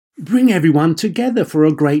Bring everyone together for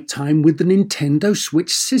a great time with the Nintendo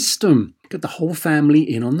Switch system. Get the whole family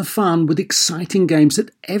in on the fun with exciting games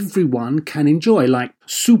that everyone can enjoy, like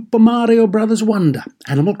Super Mario Bros. Wonder,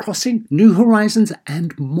 Animal Crossing, New Horizons,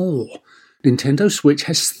 and more. Nintendo Switch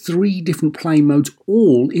has 3 different play modes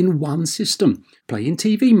all in one system. Play in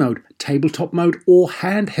TV mode, tabletop mode, or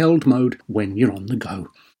handheld mode when you're on the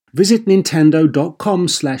go. Visit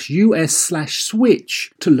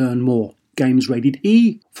nintendo.com/US/Switch to learn more. Games rated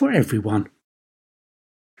E for everyone.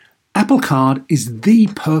 Apple Card is the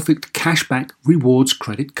perfect cashback rewards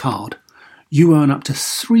credit card. You earn up to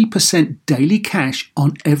 3% daily cash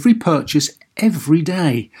on every purchase every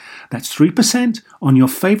day. That's 3% on your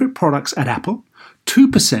favorite products at Apple,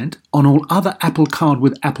 2% on all other Apple Card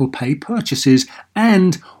with Apple Pay purchases,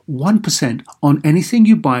 and 1% on anything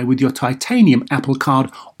you buy with your titanium Apple Card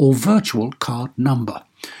or virtual card number.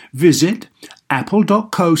 Visit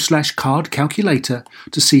apple.co/card calculator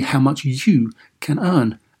to see how much you can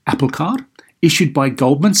earn. Apple Card, issued by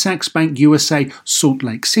Goldman Sachs Bank USA, Salt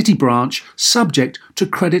Lake City branch, subject to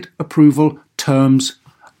credit approval. Terms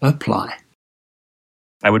apply.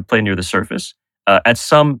 I would play near the surface at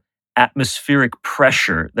some atmospheric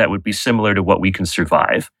pressure that would be similar to what we can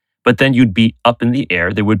survive, but then you'd be up in the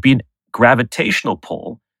air. There would be a gravitational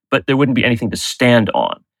pull, but there wouldn't be anything to stand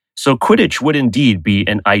on. So Quidditch would indeed be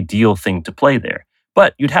an ideal thing to play there.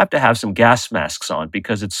 But you'd have to have some gas masks on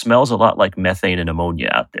because it smells a lot like methane and ammonia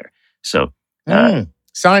out there. So,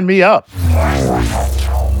 sign me up.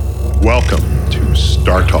 Welcome to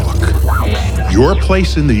Star Talk, your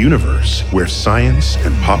place in the universe where science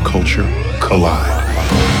and pop culture collide.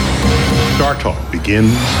 Star Talk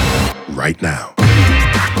begins right now.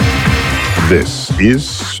 This is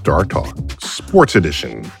Star Talk, Sports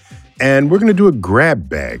Edition. And we're going to do a grab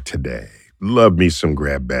bag today. Love me some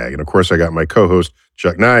grab bag. And of course, I got my co-host,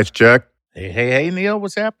 Chuck Nice. Chuck. Hey, Neil,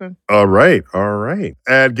 what's happening? All right.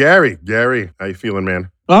 And Gary, how you feeling, man?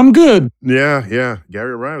 I'm good. Yeah.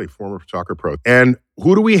 Gary O'Reilly, former soccer pro. And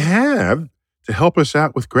who do we have to help us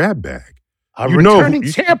out with grab bag? A returning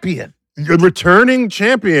champion. A returning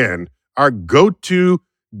champion. Our go-to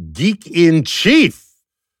geek-in-chief,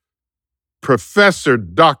 Professor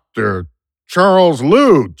Dr. Charles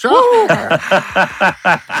Liu. Proud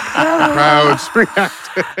spring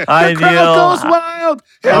actor. Hi, The crowd goes wild.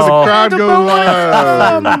 The crowd goes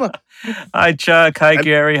wild. Hi, Chuck. Hi,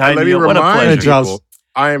 Gary. Hi, Let Neil. me What a remind pleasure. people,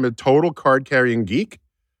 I am a total card-carrying geek,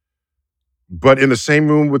 but in the same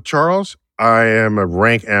room with Charles, I am a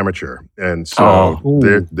rank amateur. And so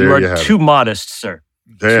there you you are have too it. modest, sir.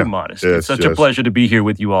 Yeah. Too modest. Yes, It's such a pleasure to be here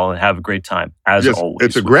with you all and have a great time, as always.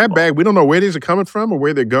 It's a grab bag. We don't know where these are coming from or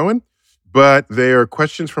where they're going, but they are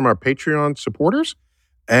questions from our Patreon supporters,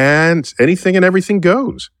 and anything and everything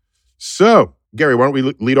goes. So, Gary, why don't we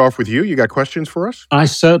lead off with you? You got questions for us? I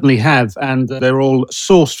certainly have, and they're all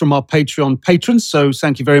sourced from our Patreon patrons, so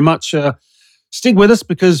thank you very much. Stick with us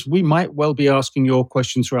because we might well be asking your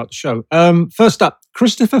questions throughout the show. First up,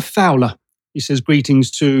 Christopher Fowler. He says,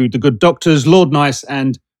 greetings to the good doctors, Lord Nice,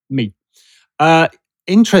 and me.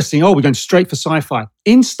 Interesting. We're going straight for sci-fi.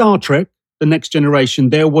 In Star Trek, The Next Generation,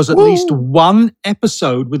 there was at least one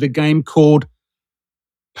episode with a game called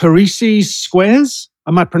Parrises Squares.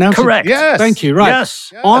 Am I pronouncing Correct. Yes. Thank you. Right.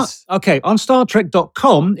 Yes. On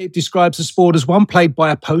StarTrek.com, it describes the sport as one played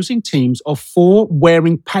by opposing teams of 4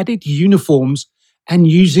 wearing padded uniforms and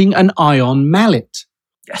using an ion mallet.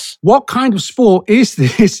 Yes. What kind of sport is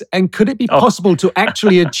this, and could it be possible to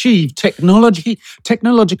actually achieve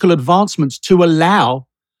technological advancements to allow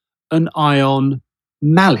an ion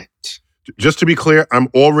mallet? Just to be clear, I'm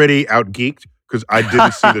already out-geeked because I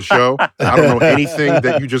didn't see the show. I don't know anything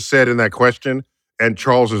that you just said in that question, and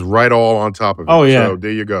Charles is right all on top of it. Oh, yeah. So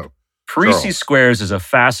there you go. Parrises Squares is a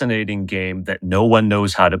fascinating game that no one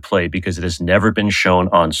knows how to play because it has never been shown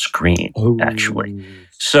on screen, actually.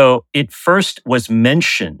 So it first was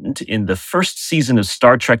mentioned in the first season of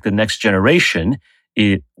Star Trek The Next Generation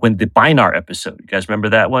when the Binar episode, you guys remember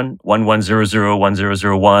that one?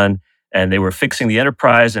 11001001, and they were fixing the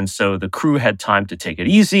Enterprise, and so the crew had time to take it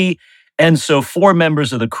easy. And so 4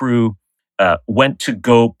 members of the crew went to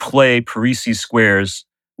go play Parrises Squares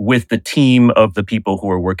with the team of the people who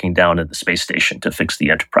were working down at the space station to fix the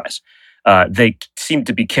Enterprise. They seemed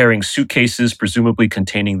to be carrying suitcases, presumably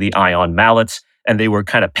containing the ion mallets, and they were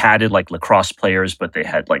kind of padded like lacrosse players, but they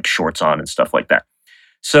had like shorts on and stuff like that.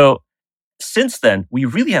 So since then, we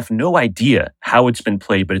really have no idea how it's been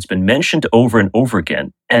played, but it's been mentioned over and over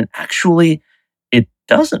again. And actually, it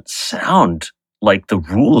doesn't sound like the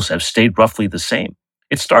rules have stayed roughly the same.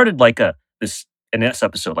 It started like in this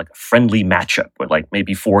episode, like a friendly matchup with like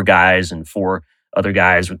maybe 4 guys and 4 other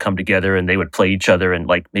guys would come together and they would play each other and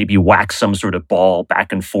like maybe whack some sort of ball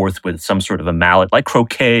back and forth with some sort of a mallet, like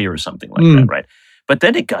croquet or something like that, right? But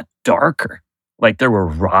then it got darker. Like there were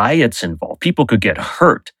riots involved. People could get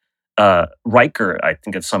hurt. Riker, I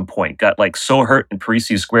think at some point, got like so hurt in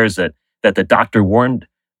Parisi Squares that the doctor warned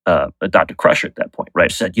Dr. Crusher at that point,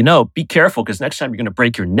 right? Said, be careful because next time you're going to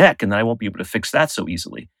break your neck and then I won't be able to fix that so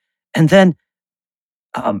easily. And then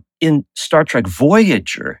in Star Trek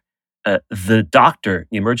Voyager, the doctor,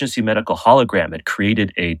 the emergency medical hologram, had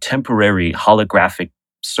created a temporary holographic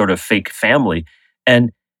sort of fake family.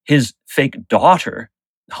 And his fake daughter,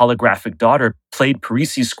 holographic daughter, played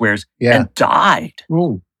Parisi Squares and died.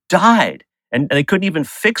 Ooh. Died. And they couldn't even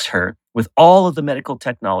fix her with all of the medical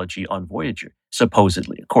technology on Voyager,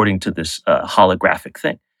 supposedly, according to this holographic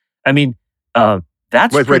thing. I mean,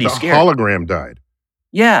 that's pretty scary. The hologram died.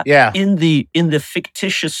 Yeah. Yeah. In the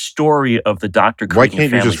fictitious story of the doctor Why creating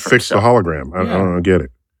can't you family just for fix the himself. hologram? I don't get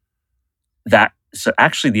it. So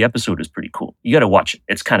actually, the episode is pretty cool. You got to watch it.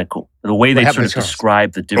 It's kind of cool. The way they sort of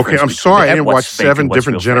describe the difference. Okay, I'm between sorry. I didn't watch what's fake and 7 what's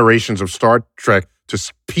different real fake. generations of Star Trek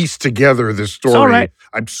to piece together this story. all right.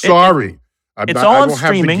 I'm sorry. It's I all on don't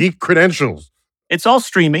have the streaming. geek credentials. It's all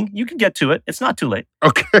streaming. You can get to it. It's not too late.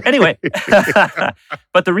 Okay. Anyway,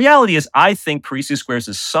 but the reality is, I think Parisi Squares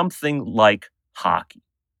is something like hockey.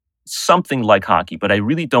 Something like hockey, but I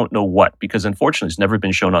really don't know what, because unfortunately it's never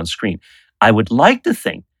been shown on screen. I would like to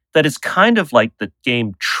think that it's kind of like the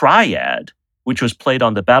game Triad, which was played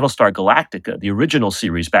on the Battlestar Galactica, the original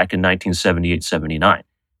series back in 1978-79.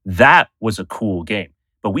 That was a cool game.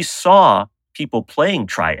 But we saw people playing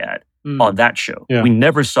Triad on that show. Yeah. We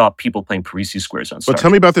never saw people playing Parisi Squares on Star But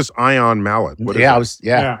tell me about this ion mallet. What is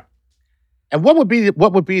it? And what would be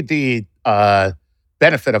the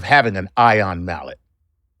benefit of having an ion mallet?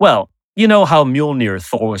 Well, you know how Mjolnir,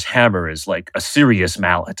 Thor's hammer, is like a serious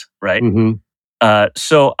mallet, right? Mm-hmm.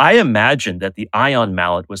 So I imagine that the ion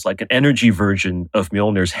mallet was like an energy version of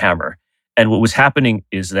Mjolnir's hammer. And what was happening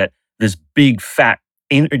is that this big, fat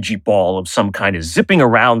energy ball of some kind is zipping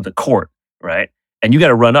around the court, right? And you got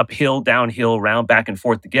to run uphill, downhill, around, back and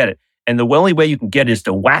forth to get it. And the only way you can get it is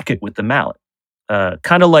to whack it with the mallet.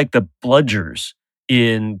 Kind of like the bludgers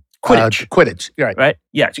in Quidditch. Quidditch, right?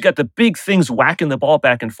 Yeah, so you got the big things whacking the ball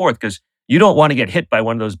back and forth because you don't want to get hit by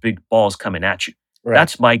one of those big balls coming at you. Right.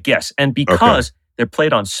 That's my guess. And because they're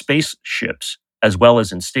played on spaceships as well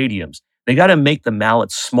as in stadiums, they got to make the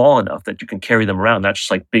mallets small enough that you can carry them around, not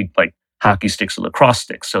just like big like hockey sticks or lacrosse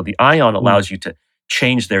sticks. So the ion allows you to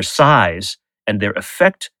change their size and their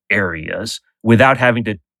effect areas without having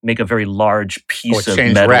to make a very large piece of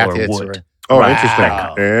metal or wood.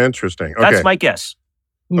 Interesting. Okay. That's my guess.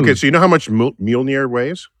 Okay, so you know how much Mjolnir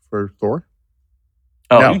weighs for Thor?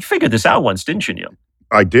 Oh, No. you figured this out once, didn't you, Neil?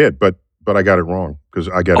 I did, but I got it wrong because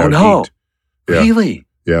I got out no. heat. Yeah. Really?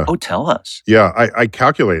 Yeah. Oh, tell us. Yeah, I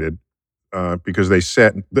calculated because they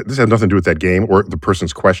said this had nothing to do with that game or the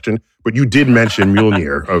person's question, but you did mention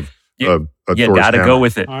Mjolnir of You Thor's got to hammer. go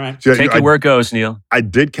with it. All right. So Take it where it goes, Neil. I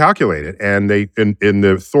did calculate it, and they in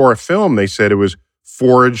the Thor film they said it was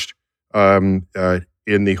forged in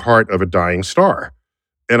the heart of a dying star.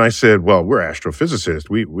 And I said, well, we're astrophysicists.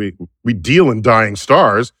 We deal in dying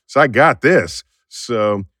stars, so I got this.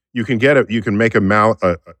 So you can make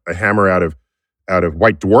a hammer out of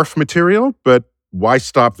white dwarf material, but why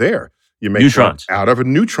stop there? You make Neutrons. one out of a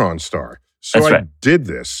neutron star. So That's I right. did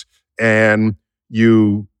this, and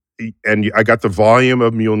I got the volume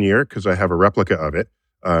of Mjolnir because I have a replica of it.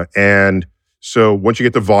 And so once you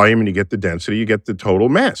get the volume and you get the density, you get the total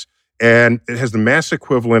mass. And it has the mass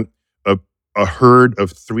equivalent of a herd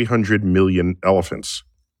of 300 million elephants.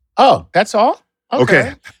 Oh, that's all?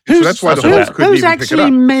 Okay. So that's why the Hulk couldn't Who's even pick it actually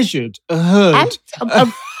up. measured a herd?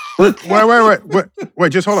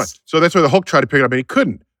 Wait, just hold on. So that's why the Hulk tried to pick it up and he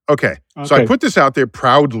couldn't. Okay. So I Okay. put this out there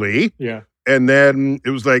proudly, Yeah. and then it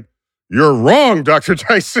was like, you're wrong, Dr.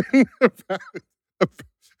 Tyson.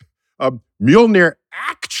 Mjolnir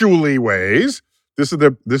actually weighs. This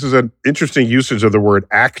is an interesting usage of the word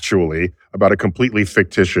actually about a completely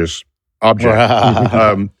fictitious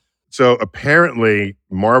object. So apparently,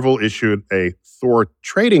 Marvel issued a Thor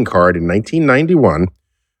trading card in 1991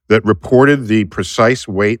 that reported the precise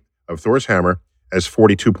weight of Thor's hammer as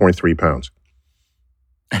 42.3 pounds.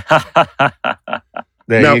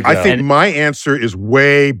 There Now, you go. I think my answer is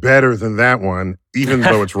way better than that one, even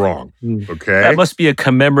though it's wrong. Okay? That must be a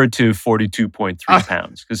commemorative 42.3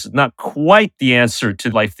 pounds because it's not quite the answer to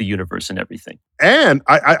life, the universe, and everything. And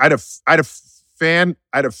I had a fan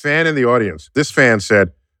in the audience. This fan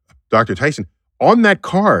said, Dr. Tyson, on that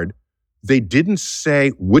card, they didn't say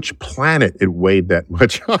which planet it weighed that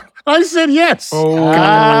much on. I said yes. Oh.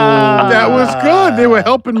 That was good. They were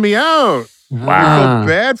helping me out. They felt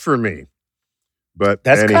bad for me. But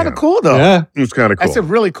That's kind of cool, though. Yeah. It was kind of cool. That's a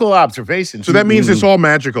really cool observation. So that means it's all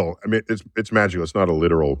magical. I mean, it's magical. It's not a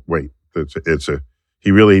literal weight.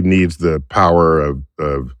 He really needs the power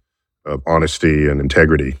of honesty and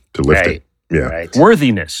integrity to lift it. Yeah. Right.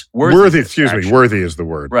 Worthiness. Worthy, excuse me. Worthy is the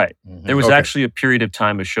word. Right. Mhm. There was Okay. actually a period of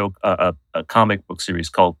time, a comic book series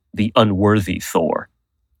called The Unworthy Thor,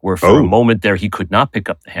 where for a moment there he could not pick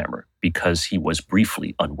up the hammer because he was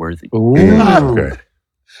briefly unworthy. Okay.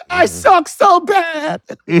 I suck so bad.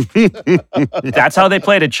 That's how they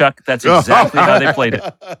played it, Chuck. That's exactly how they played it.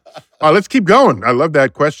 Let's keep going. I love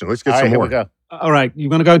that question. Let's get All right, some here more. we go. All right, you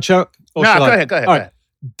want to go, Chuck? Or No, shall go I? ahead. Go ahead. All Go right. ahead.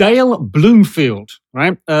 Dale Bloomfield,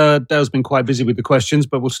 right? Dale's been quite busy with the questions,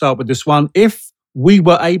 but we'll start with this one. If we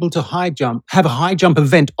were able to have a high jump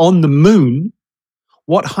event on the moon,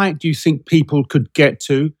 what height do you think people could get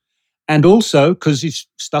to? And also, because he's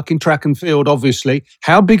stuck in track and field, obviously,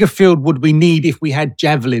 how big a field would we need if we had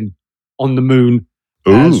javelin on the moon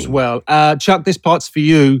as well? Chuck, this part's for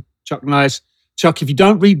you. Chuck Nice. Chuck, if you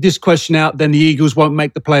don't read this question out, then the Eagles won't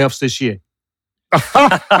make the playoffs this year.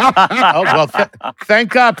 Oh, well, thank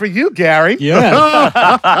God for you, Gary. Yeah.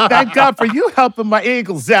 Thank God for you helping my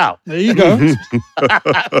Eagles out. There you go.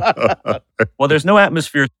 Well, there's no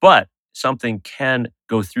atmosphere, but something can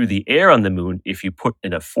go through the air on the moon if you put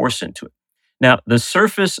enough force into it. Now, the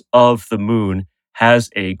surface of the moon has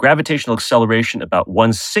a gravitational acceleration about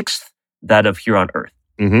 1/6 that of here on Earth.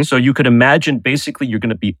 Mhm. So you could imagine basically you're going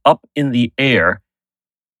to be up in the air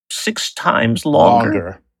 6 times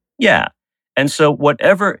longer. Yeah. And so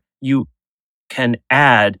whatever you can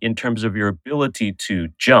add in terms of your ability to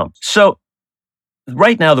jump. So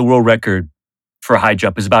right now, the world record for high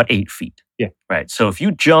jump is about 8 feet. Yeah. Right. So if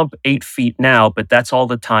you jump 8 feet now, but that's all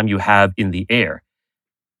the time you have in the air,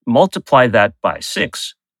 multiply that by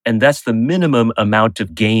 6, and that's the minimum amount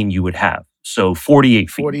of gain you would have. So 48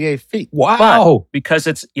 feet. 48 feet. Wow. Because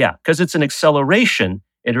it's an acceleration,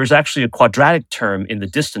 and there's actually a quadratic term in the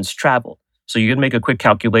distance traveled. So you can make a quick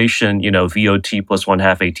calculation, VOT plus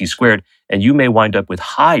 1/2 AT squared, and you may wind up with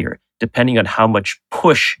higher depending on how much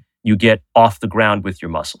push you get off the ground with your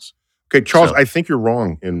muscles. Okay, Charles, So- I think you're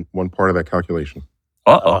wrong in one part of that calculation.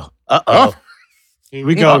 Uh-oh. Uh-oh. Here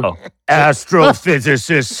we go. Uh-oh.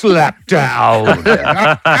 Astrophysicist slap down.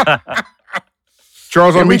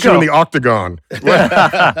 Charles, Here I'll we meet you go. in the octagon.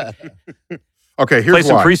 Okay, Play here's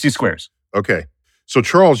some why. Parisi squares. Okay. So,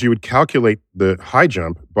 Charles, you would calculate the high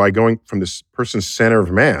jump by going from this person's center of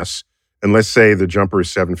mass. And let's say the jumper is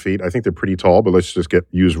 7 feet. I think they're pretty tall, but let's just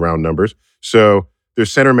use round numbers. So their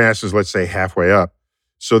center mass is, let's say, halfway up.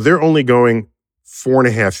 So they're only going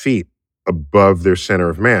 4.5 feet above their center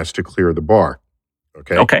of mass to clear the bar.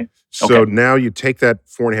 Okay. Okay. So Okay. now you take that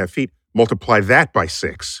 4.5 feet, multiply that by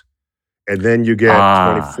 6, and then you get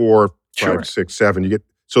 24, 5, sure. 6, 7. You get,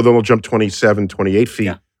 so they'll jump 27, 28 feet.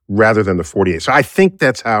 Yeah. Rather than the 48. So I think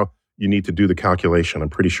that's how you need to do the calculation. I'm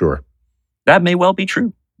pretty sure. That may well be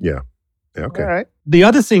true. Yeah, okay. All right. The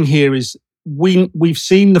other thing here is we've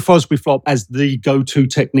seen the Fosbury flop as the go-to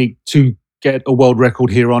technique to get a world record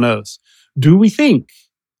here on Earth. Do we think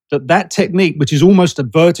that technique, which is almost a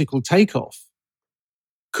vertical takeoff,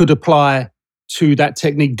 could apply to that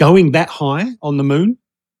technique going that high on the moon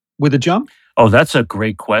with a jump? Oh, that's a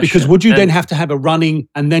great question. Because would you And- then have to have a running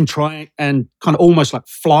and then try and kind of almost like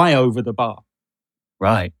fly over the bar?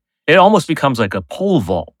 Right. It almost becomes like a pole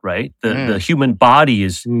vault, right? The human body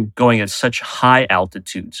is going at such high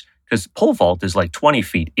altitudes because pole vault is like 20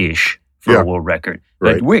 feet-ish for Yeah. a world record.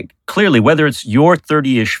 Right. But clearly, whether it's your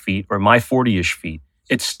 30-ish feet or my 40-ish feet,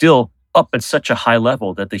 it's still up at such a high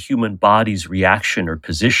level that the human body's reaction or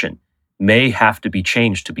position may have to be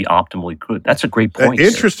changed to be optimally good. That's a great point.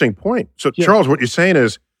 Interesting point. So, Yeah. Charles, what you're saying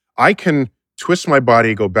is I can twist my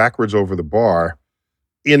body, go backwards over the bar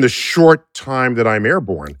in the short time that I'm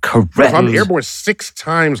airborne. Correct. But if I'm airborne 6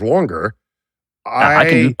 times longer,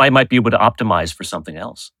 I might be able to optimize for something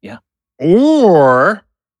else. Yeah. or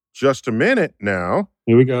just a minute now,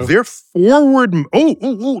 Here we go. their forward,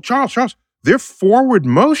 Charles, their forward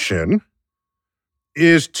motion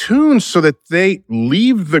is tuned so that they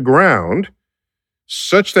leave the ground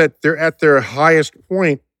such that they're at their highest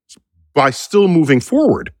point by still moving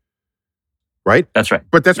forward. Right? That's right.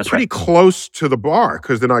 But that's That's pretty right. close to the bar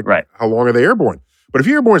because they're not, Right. how long are they airborne? But if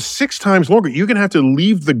you're airborne 6 times longer, you're going to have to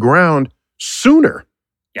leave the ground sooner.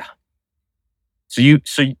 So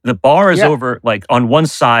the bar is Yeah. over like on one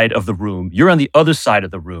side of the room. You're on the other side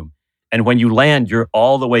of the room. And when you land, you're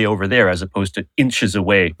all the way over there as opposed to inches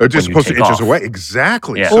away. They're just when you supposed to take inches off. away.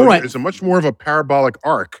 Exactly. Yeah. So All right. it's a much more of a parabolic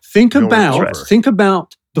arc. Think going about over.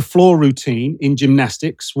 the floor routine in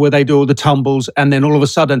gymnastics where they do all the tumbles and then all of a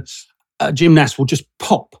sudden a gymnast will just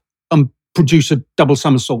pop and produce a double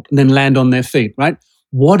somersault and then land on their feet, right?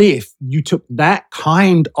 What if you took that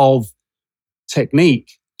kind of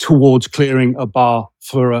technique towards clearing a bar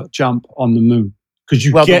for a jump on the moon? Because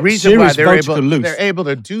you Well, get the reason why serious vertical loose. they're able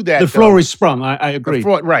to do that, The floor is sprung. I agree. The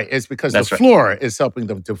floor, right? It's because That's the right. floor is helping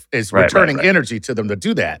them is Right, returning right. energy to them to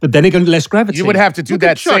do that. But then again, less gravity. You would have to do Look at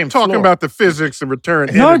that Chuck same talking floor. about the physics and return.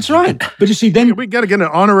 No, energy. it's right. But you see, then We got to get an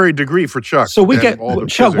honorary degree for Chuck. So we and get- all the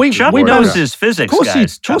Chuck, physics Chuck we and know knows whatnot. his physics, Of course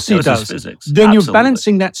guys. of course Chuck he knows his does. physics. then you're Absolutely.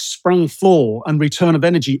 balancing that sprung floor and return of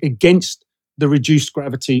energy against the reduced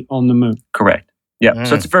gravity on the moon. Correct. Yeah. Mm.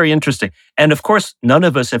 So it's very interesting. And of course, none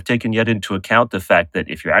of us have taken yet into account the fact that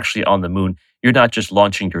if you're actually on the moon, you're not just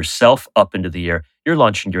launching yourself up into the air, you're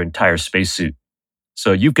launching your entire spacesuit.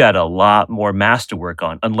 So you've got a lot more mass to work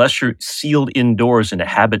on, unless you're sealed indoors in a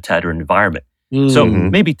habitat or environment. So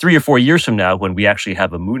Mhm. maybe 3 or 4 years from now, when we actually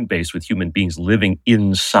have a moon base with human beings living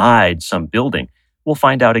inside some building, we'll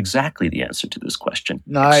find out exactly the answer to this question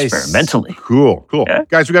Nice. experimentally. Cool. Yeah.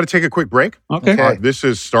 Guys, we got to take a quick break. Okay. Okay. This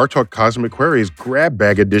is Star Talk Cosmic Queries Grab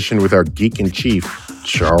Bag Edition with our geek in chief,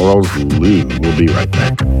 Charles Liu. We'll be right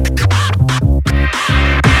back.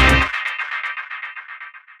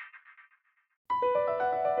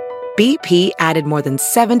 BP added more than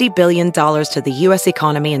 $70 billion to the U.S.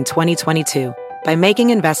 economy in 2022 by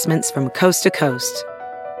making investments from coast to coast.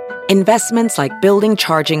 Investments like building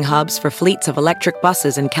charging hubs for fleets of electric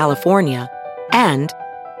buses in California and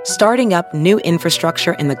starting up new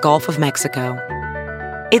infrastructure in the Gulf of Mexico.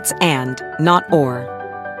 It's and, not or.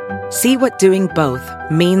 See what doing both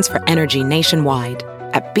means for energy nationwide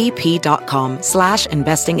at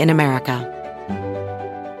bp.com/investing in America.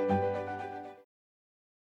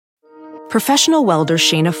 Professional welder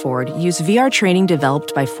Shayna Ford used VR training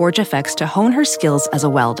developed by ForgeFX to hone her skills as a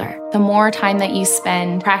welder. The more time that you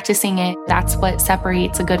spend practicing it, that's what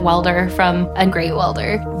separates a good welder from a great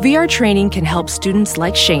welder. VR training can help students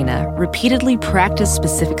like Shayna repeatedly practice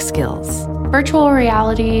specific skills. Virtual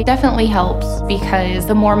reality definitely helps because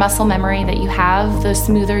the more muscle memory that you have, the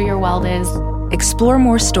smoother your weld is. Explore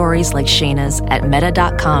more stories like Shayna's at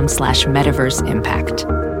meta.com/metaverseimpact.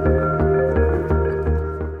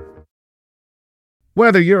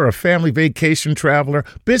 Whether you're a family vacation traveler,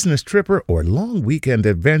 business tripper, or long weekend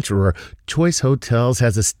adventurer, Choice Hotels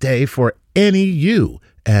has a stay for any you.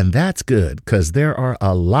 And that's good, because there are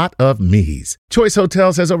a lot of me's. Choice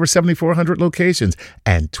Hotels has over 7,400 locations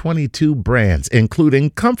and 22 brands,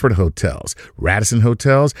 including Comfort Hotels, Radisson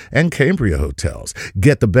Hotels, and Cambria Hotels.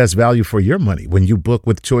 Get the best value for your money when you book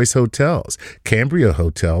with Choice Hotels. Cambria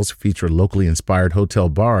Hotels feature locally inspired hotel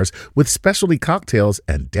bars with specialty cocktails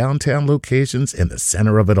and downtown locations in the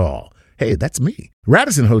center of it all. Hey, that's me.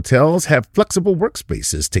 Radisson Hotels have flexible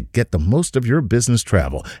workspaces to get the most of your business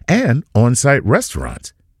travel and on-site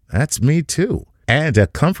restaurants. That's me too. And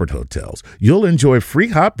at Comfort Hotels, you'll enjoy free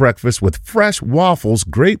hot breakfast with fresh waffles,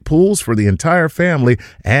 great pools for the entire family,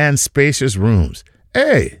 and spacious rooms.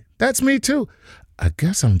 Hey, that's me too. I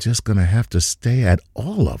guess I'm just going to have to stay at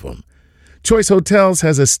all of them. Choice Hotels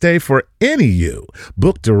has a stay for any you.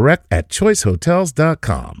 Book direct at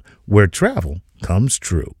choicehotels.com, where travel comes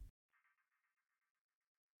true.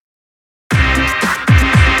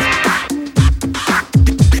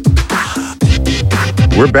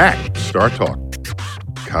 We're back. Star Talk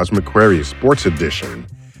Cosmic Queries Sports Edition.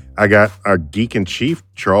 I got our geek in chief,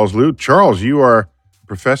 Charles Liu. Charles, you are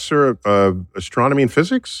professor of astronomy and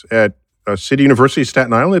physics at City University,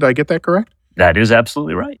 Staten Island. Did I get that correct? That is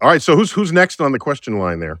absolutely right. All right. So who's next on the question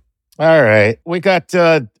line there? All right. We got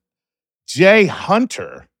Jay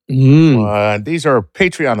Hunter. These are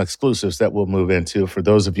Patreon exclusives that we'll move into for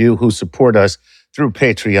those of you who support us through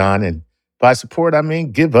Patreon. And by support, I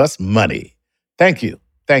mean give us money. Thank you.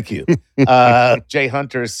 Thank you. Jay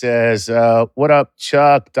Hunter says, what up,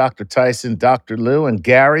 Chuck, Dr. Tyson, Dr. Liu, and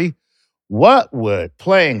Gary? What would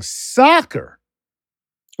playing soccer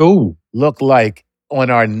look like on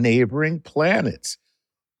our neighboring planets?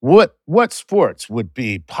 What sports would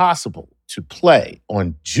be possible to play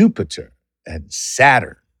on Jupiter and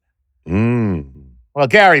Saturn? Well,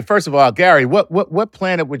 Gary, first of all, Gary, what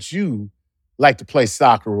planet would you like to play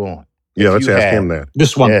soccer on? Yeah, let's you ask had- him that.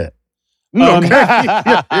 This one. Yeah.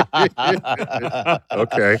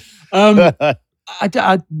 Okay.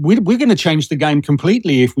 We're going to change the game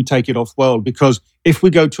completely if we take it off world, because if we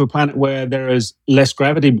go to a planet where there is less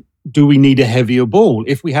gravity, do we need a heavier ball?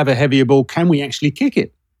 If we have a heavier ball, can we actually kick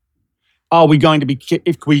it? are we going to be,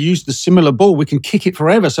 if we use the similar ball, we can kick it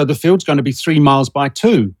forever. So the field's going to be 3 miles by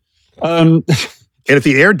 2. And if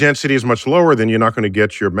the air density is much lower, then you're not going to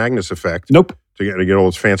get your Magnus effect. Nope. To get all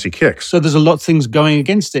those fancy kicks. So there's a lot of things going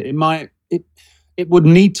against it. It would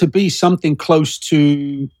need to be something close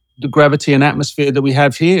to the gravity and atmosphere that we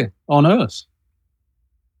have here on Earth.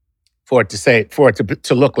 For it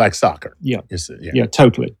to look like soccer. Yeah. Yeah,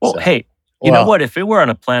 totally. Well, hey, you know what? If it were on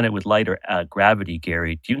a planet with lighter gravity,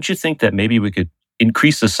 Gary, don't you think that maybe we could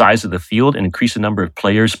increase the size of the field and increase the number of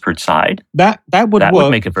players per side? That would work. That would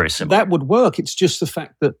make it very simple. That would work. It's just the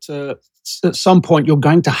fact that at some point you're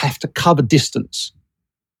going to have to cover distance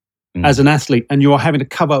as an athlete, and you're having to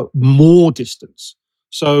cover more distance.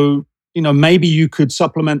 So, maybe you could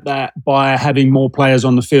supplement that by having more players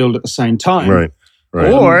on the field at the same time. Right.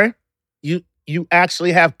 Or you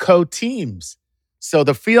actually have co-teams. So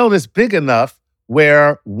the field is big enough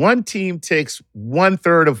where one team takes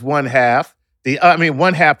 1/3 of one half,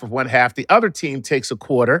 1/2 of one half, the other team takes a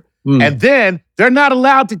quarter, and then they're not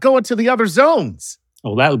allowed to go into the other zones.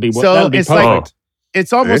 Oh, that'll be it's perfect.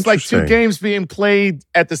 It's almost like 2 games being played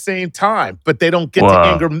at the same time, but they don't get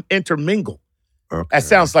to intermingle. Okay. That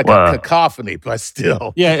sounds like a cacophony, but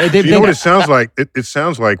still. Yeah, you know what it sounds like? It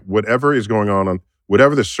sounds like whatever is going on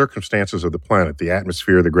whatever the circumstances of the planet, the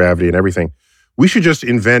atmosphere, the gravity, and everything, we should just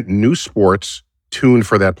invent new sports tuned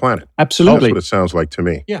for that planet. Absolutely. That's what it sounds like to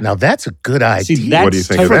me. Yeah. Now, that's a good idea. See, what do you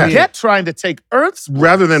think of that? Forget trying to take Earth's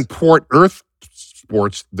Rather than port Earth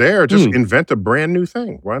sports there, just invent a brand new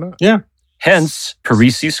thing. Why not? Yeah. Hence,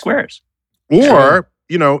 Parisi squares. Or,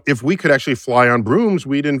 if we could actually fly on brooms,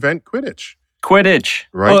 we'd invent Quidditch. Quidditch.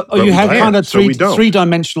 Right? Or you have kind of we don't.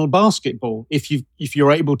 three-dimensional basketball if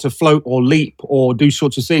you're able to float or leap or do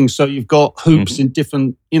sorts of things. So you've got hoops in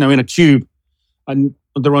different, in a cube, and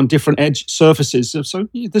they're on different edge surfaces. So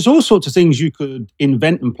there's all sorts of things you could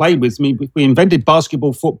invent and play with. I mean, we invented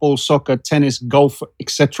basketball, football, soccer, tennis, golf,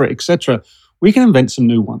 etc., etc. We can invent some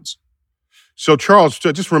new ones. So Charles,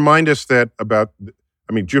 just remind us Jupiter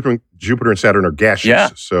and Saturn are gaseous. Yeah.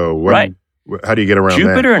 So how do you get around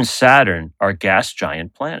Jupiter that? and Saturn are gas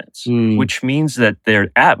giant planets, which means that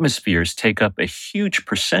their atmospheres take up a huge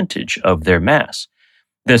percentage of their mass.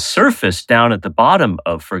 The surface down at the bottom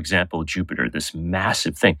of, for example, Jupiter, this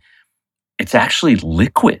massive thing, it's actually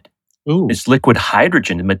liquid. Ooh. It's liquid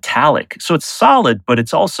hydrogen and metallic. So it's solid, but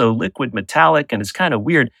it's also liquid metallic, and it's kind of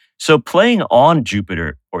weird. So playing on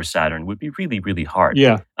Jupiter or Saturn would be really, really hard.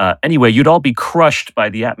 Yeah. Anyway, you'd all be crushed by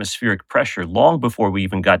the atmospheric pressure long before we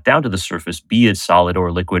even got down to the surface, be it solid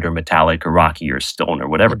or liquid or metallic or rocky or stone or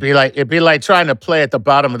whatever. It'd be like trying to play at the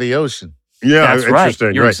bottom of the ocean. Yeah, that's right.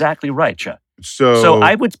 Interesting. You're exactly right, Chuck. So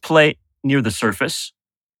I would play near the surface.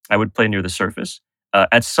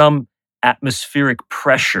 At some atmospheric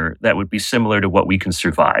pressure that would be similar to what we can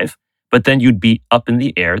survive. But then you'd be up in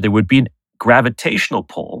the air. There would be a gravitational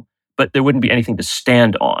pull, but there wouldn't be anything to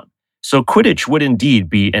stand on. So Quidditch would indeed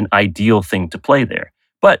be an ideal thing to play there.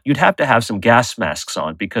 But you'd have to have some gas masks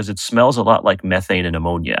on because it smells a lot like methane and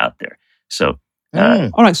ammonia out there. So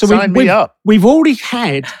all right, so we've already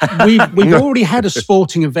had a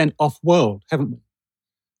sporting event off world, haven't we?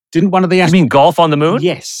 Didn't one of the You mean golf on the moon?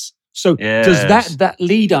 Yes. So Yes. does that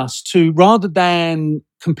lead us to, rather than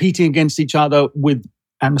competing against each other with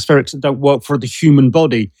atmospherics that don't work for the human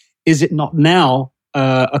body, is it not now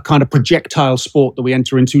a kind of projectile sport that we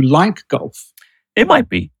enter into like golf? It might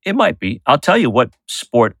be. I'll tell you what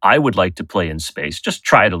sport I would like to play in space. Just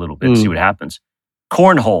try it a little bit and see what happens.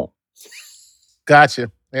 Cornhole.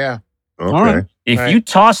 Gotcha. Yeah. Okay. All right. If you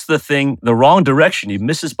toss the thing the wrong direction, it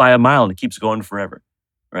misses by a mile and it keeps going forever,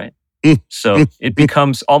 right? So it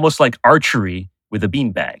becomes almost like archery with a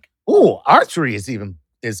beanbag. Oh, archery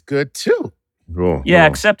is good too. Cool. Yeah,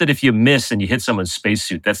 Cool. except that if you miss and you hit someone's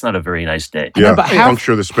spacesuit, that's not a very nice day. Yeah, but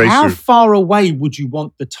puncture the spacesuit. How far away would you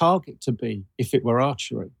want the target to be if it were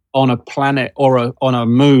archery on a planet or on a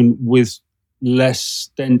moon with less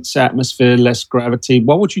dense atmosphere, less gravity?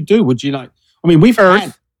 What would you do? Would you we've Earth.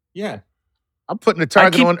 had, yeah. I'm putting the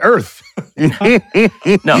target on Earth.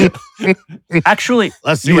 No, actually,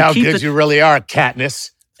 Let's see you would how keep good you really are,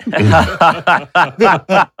 Katniss.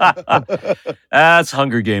 That's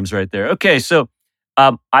Hunger Games right there. Okay, so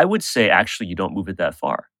I would say actually you don't move it that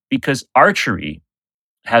far because archery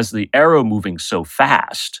has the arrow moving so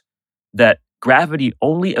fast that gravity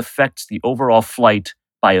only affects the overall flight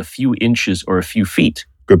by a few inches or a few feet.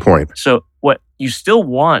 Good point. So what you still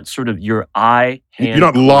want sort of your eye, hand. You're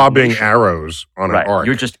not lobbing coordination. arrows on Right. an arc.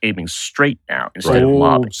 You're just aiming straight now instead of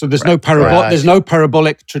lobbing. So there's Right. there's no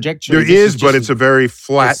parabolic trajectory. There This is, but it's a very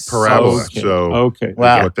flat it's parabola. okay. So Okay. that's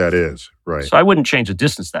Wow. what that is. Right. So I wouldn't change the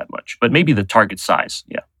distance that much, but maybe the target size.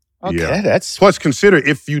 Yeah. Okay, that's Plus, consider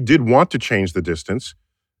if you did want to change the distance,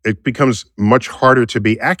 it becomes much harder to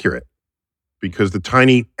be accurate because the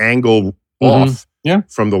tiny angle off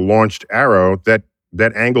from the launched arrow, that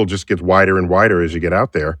angle just gets wider and wider as you get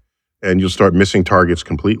out there, and you'll start missing targets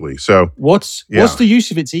completely. So, what's the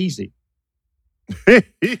use if it's easy?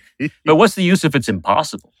 But what's the use if it's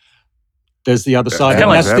impossible? There's the other side. Kind of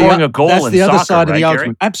like scoring a goal That's in the other soccer, side of the right,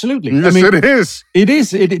 argument. Absolutely. Yes, it is. It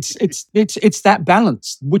is. It's that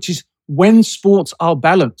balance, which is when sports are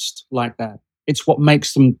balanced like that. It's what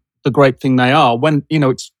makes them the great thing they are. When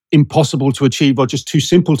it's impossible to achieve or just too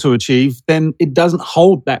simple to achieve, then it doesn't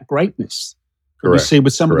hold that greatness that we see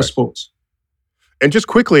with some of the sports. And just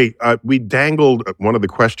quickly, we dangled one of the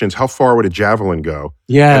questions: how far would a javelin go?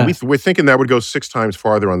 Yeah, and we're thinking that would go 6 times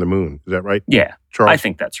farther on the moon. Is that right? Yeah, Charles? I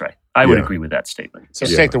think that's right. I would agree with that statement. So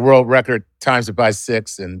take the world record, times it by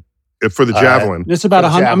 6, and for the javelin, it's about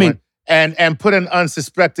 100. I mean, and put an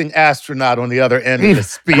unsuspecting astronaut on the other end of the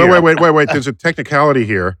spear. Wait. There's a technicality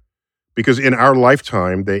here, because in our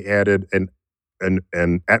lifetime they added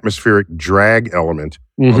an atmospheric drag element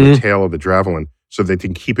on the tail of the javelin so they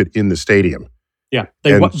can keep it in the stadium. Yeah,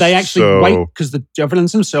 they actually weight, because the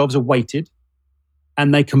javelins themselves are weighted,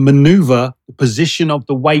 and they can maneuver the position of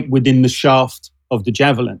the weight within the shaft of the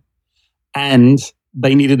javelin. And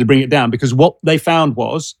they needed to bring it down because what they found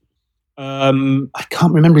was, I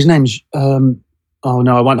can't remember his name. I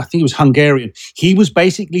think he was Hungarian. He was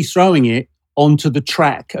basically throwing it onto the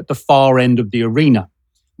track at the far end of the arena.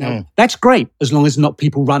 Now, that's great as long as not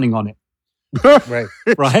people running on it.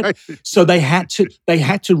 right. So they had to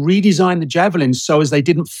redesign the javelins so as they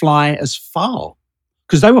didn't fly as far,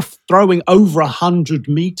 because they were throwing over 100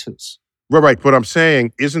 meters. Right. But I'm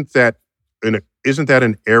saying, isn't that an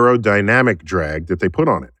aerodynamic drag that they put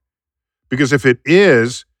on it? Because if it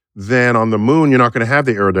is, then on the moon you're not going to have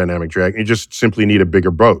the aerodynamic drag. You just simply need a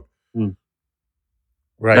bigger boat.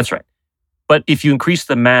 Right. That's right. But if you increase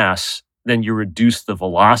the mass, then you reduce the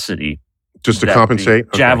velocity. Just to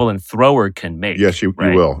compensate? The javelin thrower can make. Yes, you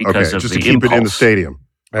will. Because of just the to keep impulse. it in the stadium.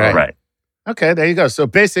 Right. Okay, there you go. So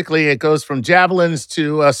basically it goes from javelins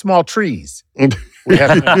to small trees.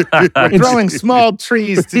 We're throwing small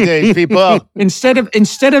trees today, people. Instead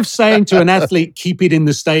of saying to an athlete, keep it in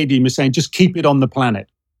the stadium, you're saying just keep it on the planet.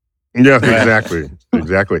 Yeah, exactly.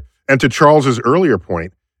 And to Charles's earlier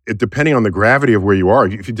point, depending on the gravity of where you are,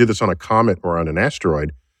 if you did this on a comet or on an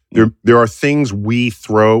asteroid, there are things we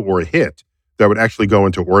throw or hit that would actually go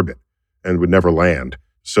into orbit and would never land.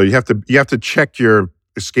 So you have to check your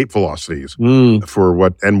escape velocities for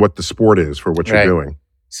what the sport is for what you're doing.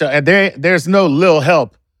 So and there's no little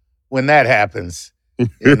help when that happens.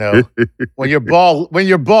 When your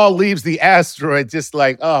ball leaves the asteroid, just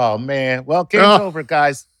like, oh man, well, game's over,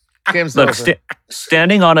 guys. Game's over.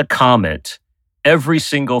 Standing on a comet, every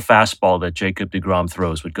single fastball that Jacob deGrom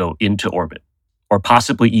throws would go into orbit, or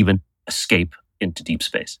possibly even escape into deep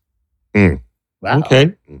space. Wow.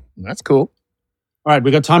 Okay. That's cool. All right,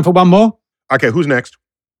 we got time for one more. Okay, who's next?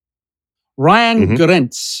 Ryan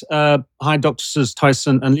Gerentz. Hi, Drs.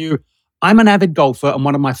 Tyson and Liu. I'm an avid golfer, and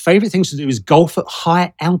one of my favorite things to do is golf at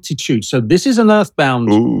high altitude. So this is an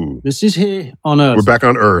earthbound. Ooh. This is here on Earth. We're back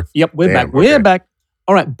on Earth. Yep, we're back. We're back.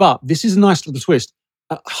 All right, but this is a nice little twist.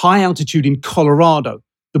 At high altitude in Colorado,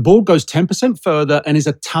 the ball goes 10% further and is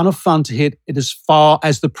a ton of fun to hit it as far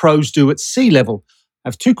as the pros do at sea level. I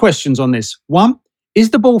have 2 questions on this. One, is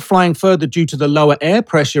the ball flying further due to the lower air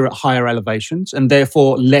pressure at higher elevations and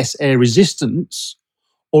therefore less air resistance?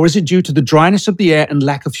 Or is it due to the dryness of the air and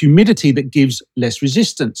lack of humidity that gives less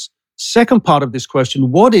resistance? Second part of this question,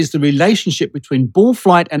 what is the relationship between ball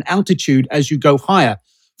flight and altitude as you go higher?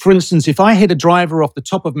 For instance, if I hit a driver off the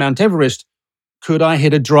top of Mount Everest, could I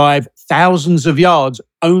hit a drive thousands of yards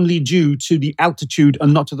only due to the altitude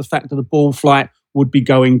and not to the fact that the ball flight would be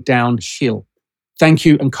going downhill? Thank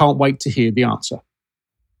you, and can't wait to hear the answer.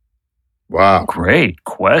 Wow. Great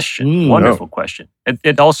question. Wonderful question.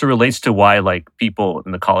 It also relates to why people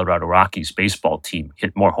in the Colorado Rockies baseball team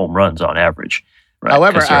hit more home runs on average. Right?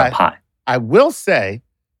 However, up high. I will say,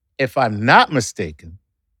 if I'm not mistaken,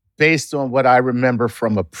 based on what I remember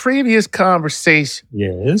from a previous conversation,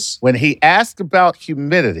 yes, when he asked about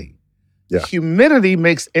humidity, humidity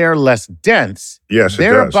makes air less dense,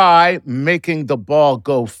 thereby making the ball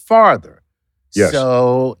go farther. Yes.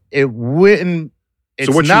 So it wouldn't.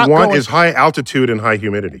 So what you want is high altitude and high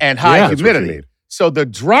humidity. And high humidity. So the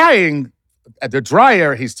dry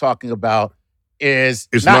air he's talking about is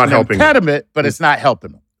not helping an impediment, but it's not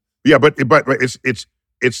helping them. Yeah, but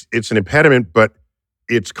it's an impediment, but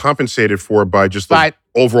it's compensated for by just the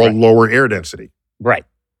overall lower air density. Right.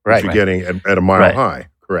 Which you're getting at a mile high.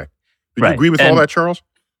 Correct. Do you agree with all that, Charles?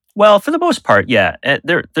 Well, for the most part, yeah.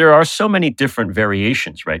 There are so many different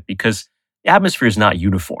variations, right? Because the atmosphere is not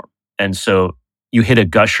uniform. And so you hit a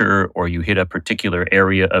gusher or you hit a particular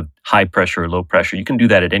area of high pressure or low pressure. You can do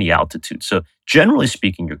that at any altitude. So generally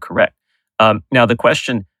speaking, you're correct. Now, the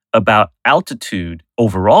question about altitude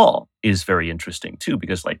overall is very interesting too,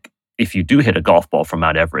 because like if you do hit a golf ball from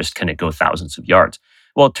Mount Everest, can it go thousands of yards?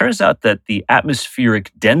 Well, it turns out that the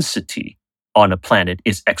atmospheric density on a planet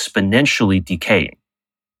is exponentially decaying,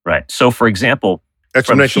 right? So for example,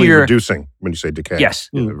 Exponentially here, reducing when you say decay. Yes.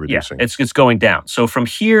 Reducing. Yeah, it's going down. So from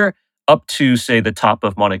here up to, say, the top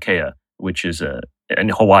of Mauna Kea, which is in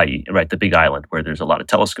Hawaii, right, the big island where there's a lot of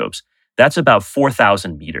telescopes, that's about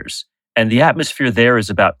 4,000 meters. And the atmosphere there is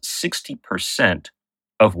about 60%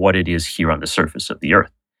 of what it is here on the surface of the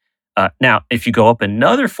Earth. Now, if you go up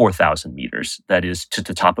another 4,000 meters, that is to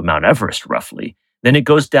the top of Mount Everest, roughly, then it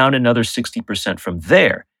goes down another 60% from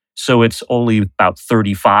there. So it's only about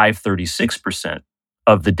 35, 36%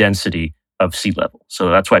 of the density of sea level. So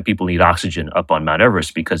that's why people need oxygen up on Mount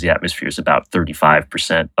Everest, because the atmosphere is about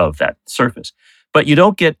 35% of that surface. But you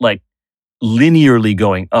don't get like linearly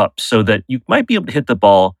going up, so that you might be able to hit the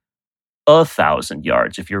ball 1,000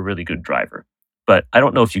 yards if you're a really good driver. But I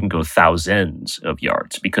don't know if you can go thousands of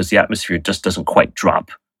yards, because the atmosphere just doesn't quite drop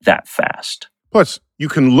that fast. Plus, you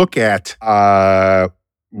can look at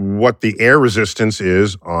what the air resistance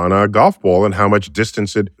is on a golf ball and how much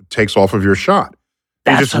distance it takes off of your shot.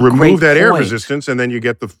 You just remove that air resistance, and then you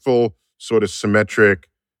get the full sort of symmetric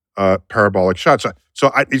parabolic shot. So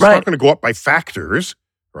it's not going to go up by factors,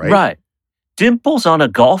 right? Right. Dimples on a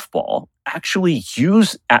golf ball actually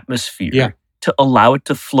use atmosphere to allow it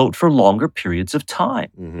to float for longer periods of time.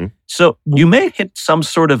 Mm-hmm. So you may hit some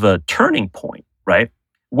sort of a turning point, right?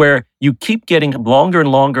 Where you keep getting longer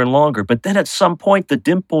and longer and longer, but then at some point the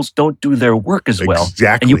dimples don't do their work as well.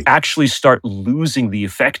 Exactly. And you actually start losing the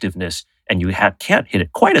effectiveness, and you can't hit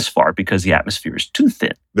it quite as far because the atmosphere is too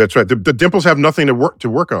thin. That's right. The dimples have nothing to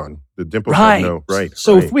work on. The dimples have no right.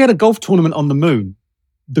 So if we had a golf tournament on the moon,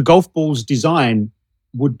 the golf ball's design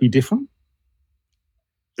would be different?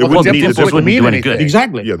 It Well, wouldn't dimples wouldn't do any good.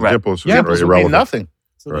 Exactly. Yeah, the Right. dimples are Dimples would mean irrelevant. nothing.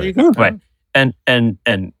 So there you go. Right.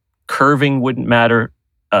 And curving wouldn't matter.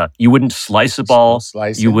 You wouldn't slice a ball.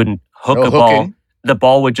 Slicing. You wouldn't hook No a ball. hooking. The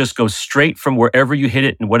ball would just go straight from wherever you hit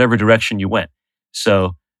it in whatever direction you went.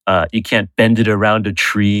 So you can't bend it around a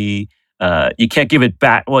tree. You can't give it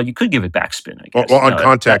back. Well, you could give it backspin, I guess. Well, on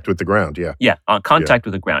contact with the ground, yeah. Yeah, on contact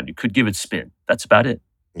with the ground. You could give it spin. That's about it.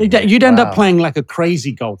 You'd end up playing like a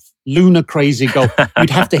crazy golf, lunar crazy golf. You'd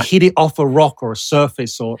have to hit it off a rock or a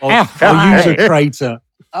surface or use a crater.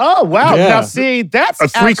 Oh, wow. Yeah. Now, see, that's A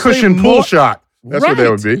three-cushion actually pull more- shot. That's what that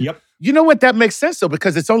would be. Yep. You know what? That makes sense, though,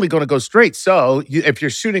 because it's only going to go straight. So if you're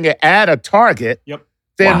shooting it at a target,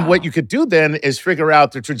 then what you could do then is figure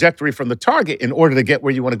out the trajectory from the target in order to get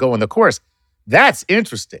where you want to go in the course. That's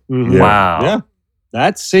interesting. Mhm. Wow. Yeah.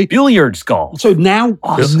 That's see. Billiards golf. So now,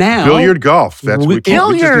 Billiard golf. That's what we just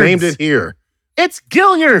Billiards. named it here. It's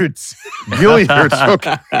Gilliards. Billiards.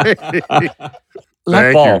 Okay.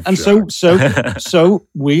 Thank ball. you, And so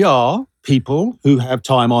we are people who have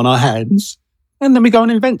time on our hands, and then we go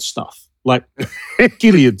and invent stuff like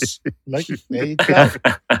Gilliards. There you go.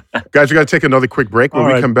 Guys, we got to take another quick break. When All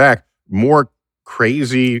we right. come back, more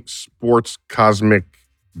crazy sports, cosmic,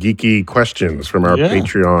 geeky questions from our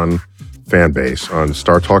Patreon fan base on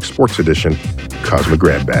Star Talk Sports Edition, Cosmic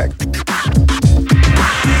Grab Bag.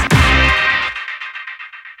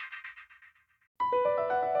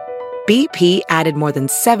 BP added more than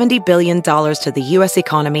 $70 billion to the U.S.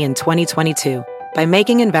 economy in 2022 by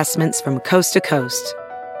making investments from coast to coast.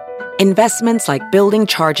 Investments like building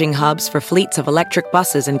charging hubs for fleets of electric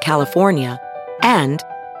buses in California and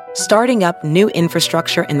starting up new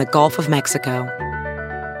infrastructure in the Gulf of Mexico.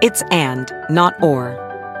 It's and, not or.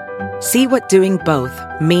 See what doing both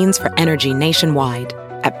means for energy nationwide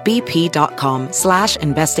at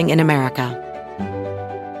bp.com/investing in America.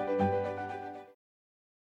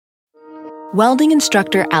 Welding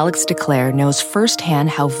instructor Alex DeClaire knows firsthand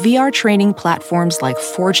how VR training platforms like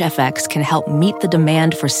ForgeFX can help meet the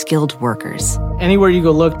demand for skilled workers. Anywhere you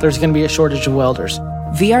go look, there's going to be a shortage of welders.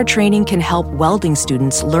 VR training can help welding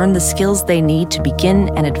students learn the skills they need to begin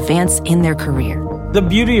and advance in their career. The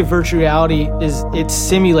beauty of virtual reality is it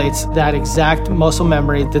simulates that exact muscle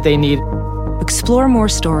memory that they need. Explore more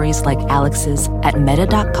stories like Alex's at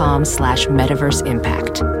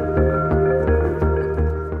meta.com/metaverseimpact.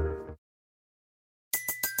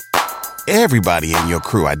 Everybody in your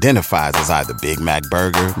crew identifies as either Big Mac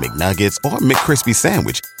Burger, McNuggets, or McCrispy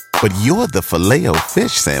Sandwich. But you're the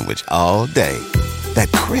Filet-O-Fish Sandwich all day.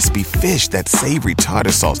 that crispy fish, that savory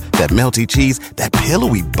tartar sauce, that melty cheese, that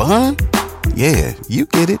pillowy bun. Yeah, you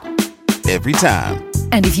get it. Every time.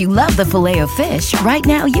 And if you love the Filet-O-Fish, right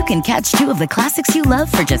now you can catch 2 of the classics you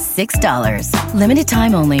love for just $6. Limited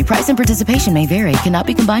time only. Price and participation may vary. Cannot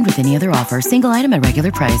be combined with any other offer. Single item at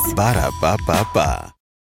regular price. Ba-da-ba-ba-ba.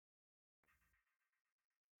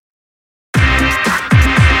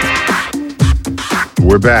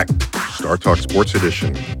 We're back. Star Talk Sports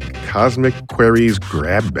Edition. Cosmic Queries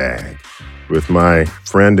Grab Bag with my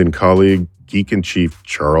friend and colleague, Geek-in-Chief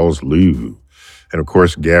Charles Liu. And of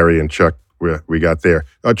course, Gary and Chuck, we got there.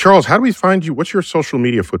 Charles, how do we find you? What's your social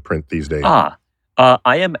media footprint these days? I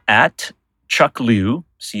am at Chuck Liu,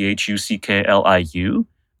 ChuckLiu.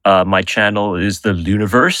 My channel is The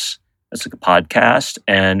Looniverse. That's like a podcast,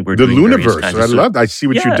 and we're doing Looniverse. I see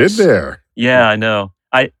what you did there. Yeah, I know.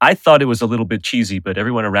 I thought it was a little bit cheesy, but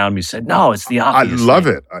everyone around me said, no, it's the obvious I love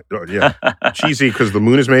thing. it. Cheesy because the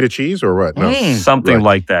moon is made of cheese or what? No. Something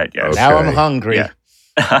like that, yes. Okay. Now I'm hungry. Yeah.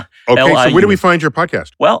 Okay, so where do we find your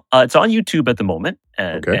podcast? Well, it's on YouTube at the moment,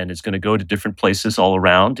 and it's going to go to different places all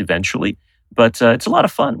around eventually. But it's a lot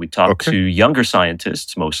of fun. We talk to younger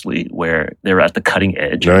scientists mostly, where they're at the cutting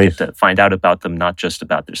edge. Nice. And get to find out about them, not just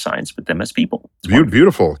about their science, but them as people.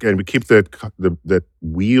 Beautiful. And we keep that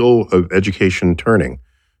wheel of education turning.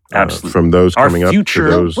 Absolutely. From those Our coming future,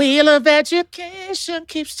 up to those. Wheel of education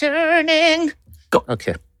keeps turning. Go.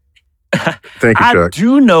 Okay. Thank you, I Chuck.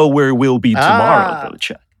 do know where we'll be tomorrow, though,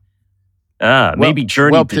 Chuck. Maybe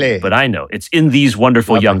Journey well didn't, played. but I know. It's in these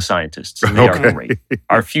wonderful young scientists. And they are great.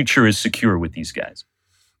 Our future is secure with these guys.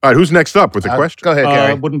 All right, who's next up with the question? Go ahead,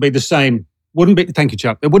 Gary. Wouldn't be the same. Thank you,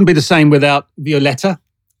 Chuck. It wouldn't be the same without Violetta.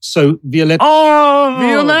 So Violetta. Oh,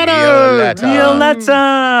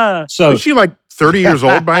 Violetta. So is she like 30 years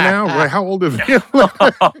old by now? How old is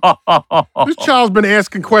Violetta? This child's been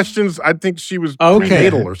asking questions. I think she was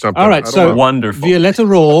prenatal or something. All right, so wonderful. Violetta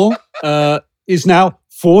Raw is now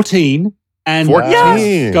 14 and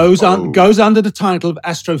 14. goes under the title of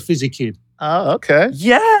Astrophysicid. Oh, okay.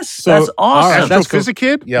 Yes, So, that's awesome.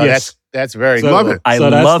 Astrophysicid? Yeah, Yes. that's very Love cool. it. I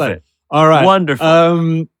that's love that. it. All right.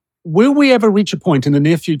 Wonderful. Will we ever reach a point in the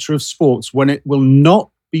near future of sports when it will not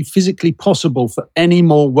be physically possible for any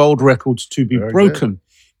more world records to be broken?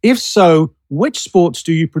 If so, which sports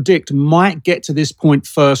do you predict might get to this point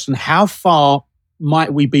first, and how far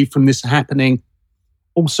might we be from this happening?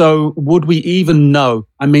 Also, would we even know?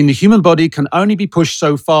 I mean, the human body can only be pushed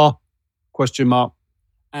so far, ?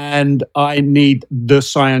 And I need the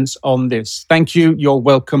science on this. Thank you. You're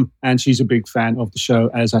welcome. And she's a big fan of the show,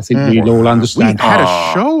 as I think we all understand. We had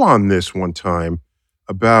a show on this one time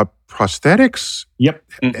about prosthetics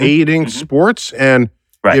aiding sports. And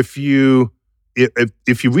if you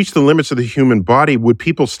reach the limits of the human body, would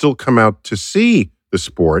people still come out to see the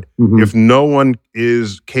sport if no one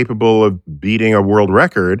is capable of beating a world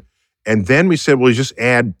record? And then we said, well, you just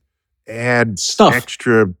add stuff.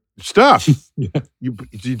 Extra stuff. You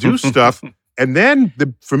do stuff. And then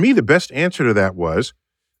for me, the best answer to that was,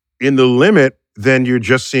 in the limit, then you're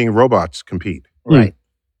just seeing robots compete. Right.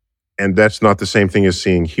 And that's not the same thing as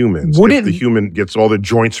seeing humans. If the human gets all the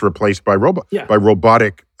joints replaced by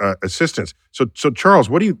robotic assistance. So Charles,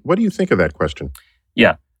 what do you think of that question?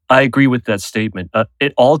 Yeah, I agree with that statement.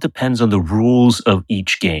 It all depends on the rules of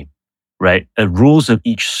each game, right? Rules of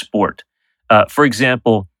each sport. For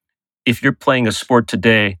example, if you're playing a sport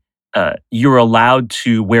today, you're allowed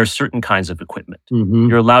to wear certain kinds of equipment.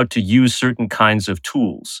 You're allowed to use certain kinds of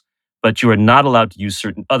tools, but you are not allowed to use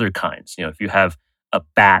certain other kinds. If you have a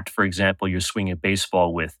bat, for example, you're swinging a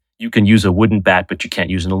baseball with, you can use a wooden bat, but you can't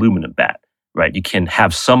use an aluminum bat, right? You can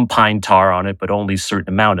have some pine tar on it, but only a certain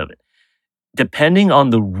amount of it. Depending on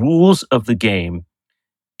the rules of the game,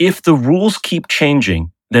 if the rules keep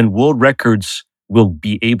changing, then world records will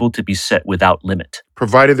be able to be set without limit.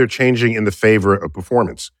 Provided they're changing in the favor of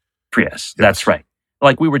performance. Yes, that's right.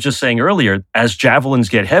 Like we were just saying earlier, as javelins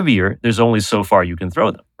get heavier, there's only so far you can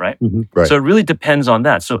throw them, right? Right. So it really depends on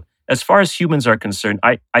that. So as far as humans are concerned,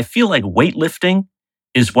 I feel like weightlifting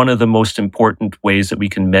is one of the most important ways that we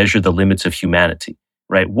can measure the limits of humanity,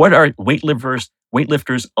 right? What are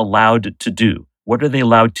weightlifters allowed to do? What are they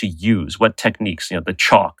allowed to use? What techniques? The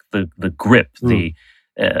chalk, the grip, the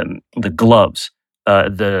gloves,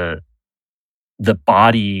 the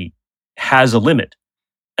body has a limit.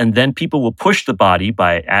 And then people will push the body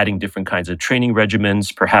by adding different kinds of training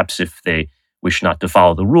regimens. Perhaps if they wish not to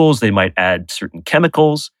follow the rules, they might add certain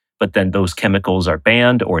chemicals, but then those chemicals are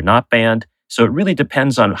banned or not banned. So it really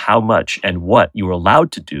depends on how much and what you're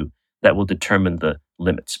allowed to do that will determine the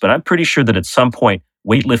limits. But I'm pretty sure that at some point,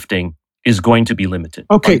 weightlifting is going to be limited.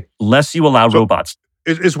 Okay. Unless you allow robots.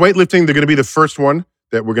 Is weightlifting going to be the first one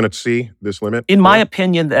that we're going to see this limit? In my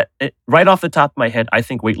opinion, right off the top of my head, I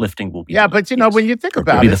think weightlifting will be. Yeah, but when you think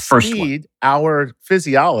about it, the first speed, our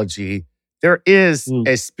physiology, there is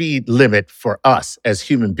a speed limit for us as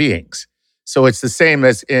human beings. So it's the same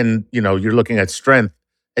as in, you're looking at strength.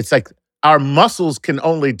 It's like our muscles can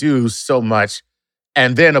only do so much.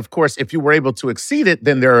 And then, of course, if you were able to exceed it,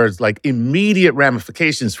 then there's like immediate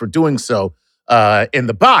ramifications for doing so in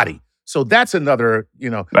the body. So that's another,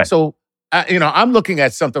 Right. So, I'm looking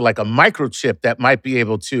at something like a microchip that might be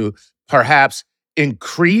able to perhaps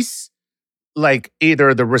increase like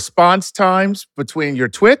either the response times between your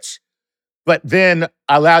twitch, but then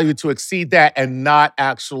allow you to exceed that and not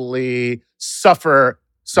actually suffer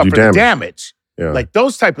the damage. Yeah. Like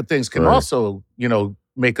those type of things can also,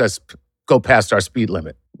 make us go past our speed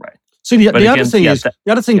limit. Right. So the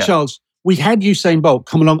other thing, Charles, we had Usain Bolt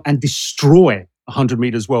come along and destroy 100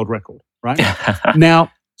 meters world record, right?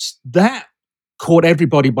 Now, that caught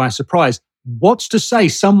everybody by surprise. What's to say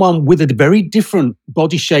someone with a very different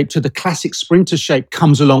body shape to the classic sprinter shape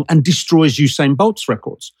comes along and destroys Usain Bolt's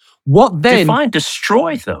records? What then? Define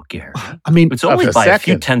destroy, though, Gary. I mean, it's only by a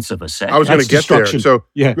few tenths of a second. I was going to get there. So,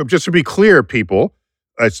 just to be clear, people,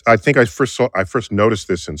 I think I first noticed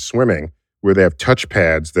this in swimming, where they have touch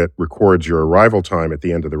pads that records your arrival time at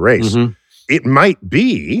the end of the race. Mm-hmm. It might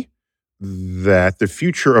be that the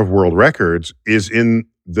future of world records is in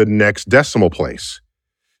the next decimal place,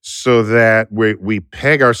 so that we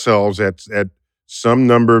peg ourselves at some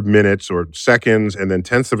number of minutes or seconds, and then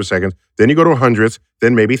tenths of a second. Then you go to hundredths,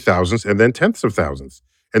 then maybe thousands, and then tenths of thousands.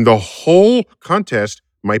 And the whole contest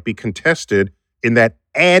might be contested in that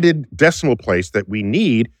added decimal place that we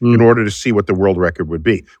need in order to see what the world record would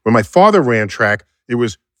be. When my father ran track, it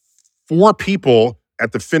was 4 people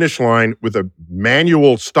at the finish line with a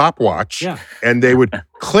manual stopwatch, and they would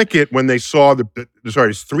click it when they saw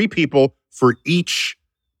it's 3 people for each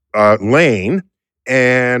lane,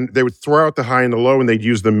 and they would throw out the high and the low, and they'd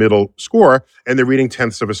use the middle score, and they're reading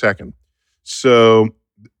tenths of a second. So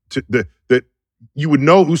you would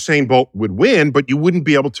know Usain Bolt would win, but you wouldn't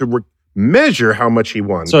be able to measure how much he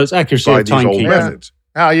won. So it's accuracy of time key. Methods.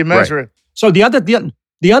 How you measure it. So the other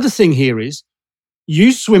thing here is,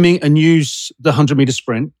 use swimming and use the 100-meter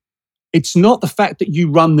sprint. It's not the fact that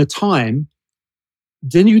you run the time.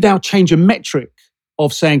 Then you now change a metric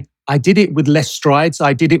of saying, I did it with less strides,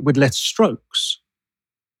 I did it with less strokes.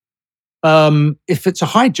 If it's a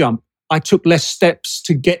high jump, I took less steps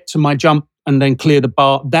to get to my jump and then clear the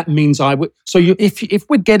bar. That means I would. So if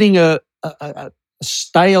we're getting a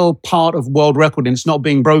stale part of world record and it's not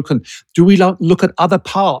being broken, do we look at other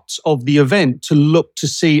parts of the event to look to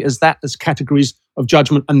see as categories of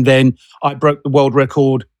judgment? And then I broke the world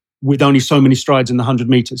record with only so many strides in the 100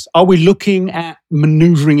 meters. Are we looking at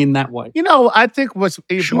maneuvering in that way? I think what's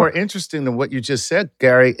even more interesting than what you just said,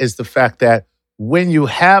 Gary, is the fact that when you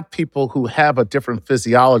have people who have a different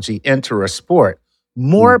physiology enter a sport,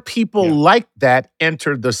 more people like that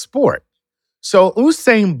enter the sport. So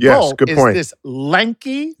Usain Bolt is this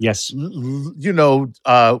lanky,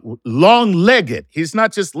 long-legged. He's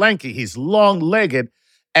not just lanky, he's long-legged.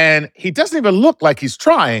 And he doesn't even look like he's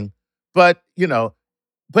trying. But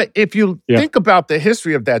if you think about the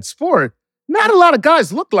history of that sport, not a lot of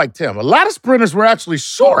guys look like him. A lot of sprinters were actually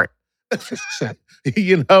short, And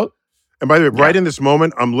by the way, right in this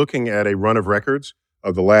moment, I'm looking at a run of records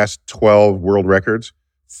of the last 12 world records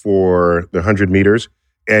for the 100 meters.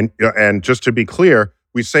 And just to be clear,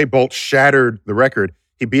 we say Bolt shattered the record.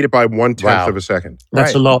 He beat it by 1/10 of a second.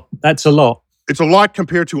 That's a lot. That's a lot. It's a lot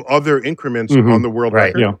compared to other increments on the world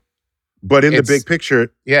record. Yeah. But in the big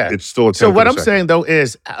picture, it's still a 10th So what of a I'm second. saying, though,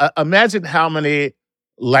 is imagine how many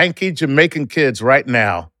lanky Jamaican kids right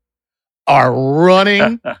now are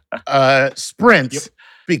running sprints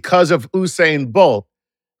because of Usain Bolt.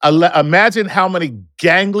 Imagine how many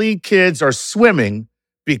gangly kids are swimming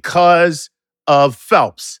because of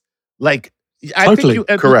Phelps. Like, I think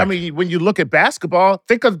correct. I mean, when you look at basketball,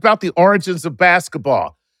 think about the origins of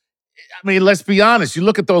basketball. I mean, let's be honest. You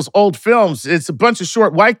look at those old films, it's a bunch of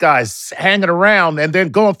short white guys hanging around and then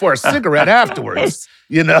going for a cigarette afterwards,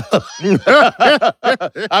 I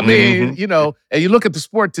mean, and you look at the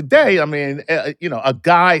sport today, I mean, a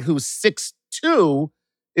guy who's 6'2"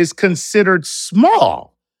 is considered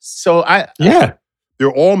small. So there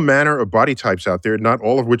are all manner of body types out there, not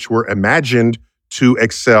all of which were imagined to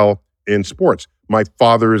excel in sports. My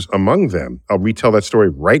father's among them. I'll retell that story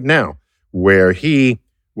right now, where he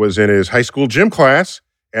was in his high school gym class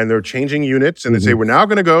and they're changing units and they say, we're now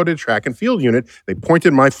going to go to track and field unit. They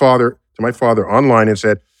pointed to my father online and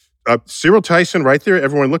said, Cyril Tyson, right there.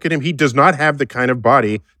 Everyone look at him. He does not have the kind of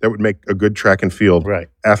body that would make a good track and field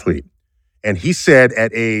athlete. And he said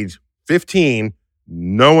at age 15,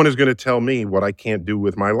 no one is going to tell me what I can't do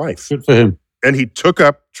with my life. Good for him. And he took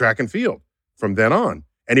up track and field from then on.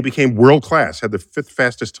 And he became world class, had the 5th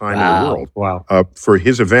fastest time in the world for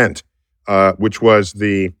his event, which was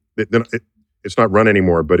it's not run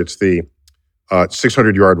anymore, but it's the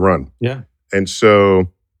 600-yard run. Yeah. And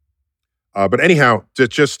so, but anyhow,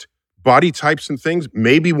 just body types and things,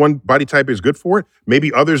 maybe one body type is good for it.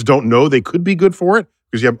 Maybe others don't know they could be good for it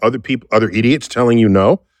because you have other idiots telling you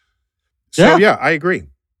no. So yeah, I agree.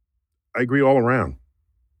 I agree all around.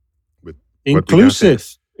 With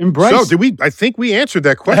inclusive. Embrace. So I think we answered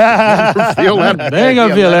that question. Violetta. There you go,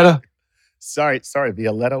 Violetta. Sorry,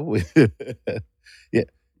 Violetta.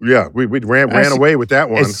 Yeah, we ran away with that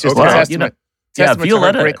one. It's just a testament. Testament to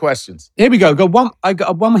her great questions. Here we go. I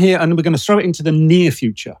got one here, and we're going to throw it into the near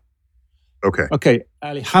future. Okay.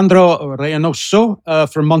 Alejandro Reynoso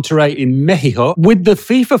from Monterrey in Mexico. With the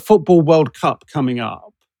FIFA Football World Cup coming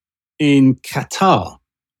up in Qatar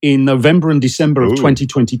in November and December of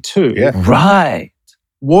 2022. Yeah. Right.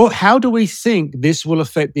 How do we think this will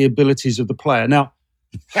affect the abilities of the player? Now,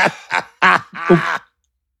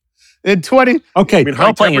 in 20. Okay. I mean,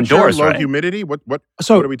 high temperature, low humidity. What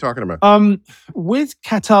are we talking about? With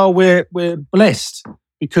Qatar, we're blessed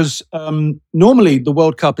because normally the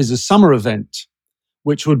World Cup is a summer event,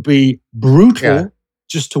 which would be brutal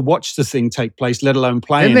just to watch the thing take place, let alone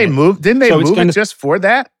play. Didn't they move it just for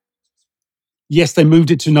that? Yes, they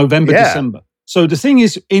moved it to November, December. So the thing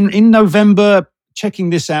is, in November, checking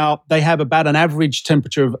this out, they have about an average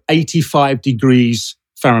temperature of 85 degrees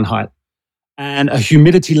Fahrenheit and a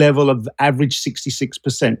humidity level of average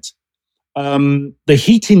 66%. The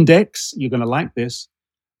heat index, you're going to like this,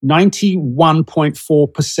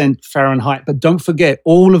 91.4% Fahrenheit. But don't forget,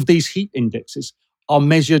 all of these heat indexes are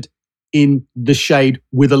measured in the shade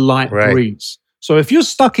with a light breeze. So if you're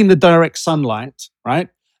stuck in the direct sunlight, right,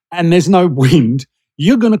 and there's no wind,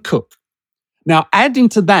 you're going to cook. Now, adding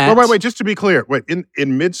to that... Wait, just to be clear.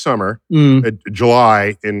 In midsummer,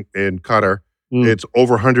 July in Qatar, it's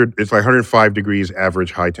over 100, it's like 105 degrees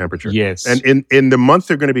average high temperature. Yes. And in the month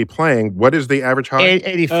they're going to be playing, what is the average high?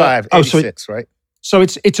 85, 86, right? So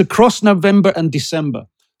it's across November and December.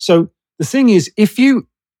 So the thing is, if you're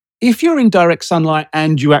in direct sunlight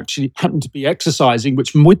and you actually happen to be exercising,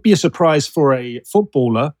 which would be a surprise for a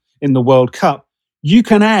footballer in the World Cup, you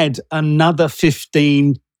can add another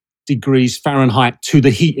 15 degrees Fahrenheit to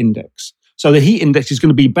the heat index. So the heat index is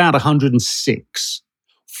going to be about 106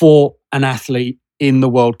 for an athlete in the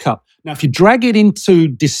World Cup. Now, if you drag it into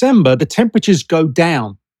December, the temperatures go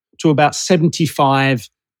down to about 75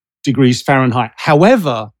 degrees Fahrenheit.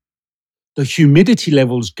 However, the humidity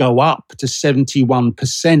levels go up to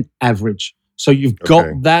 71% average. So you've got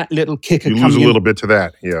that little kicker coming in. You lose a little bit to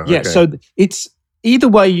that. Yeah. Yeah. So it's either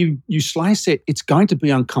way you slice it, it's going to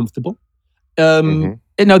be uncomfortable.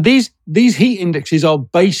 You know, these heat indexes are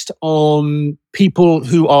based on people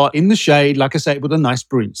who are in the shade, like I say, with a nice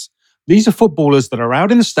breeze. These are footballers that are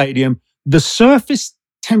out in the stadium. The surface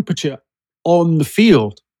temperature on the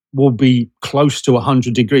field will be close to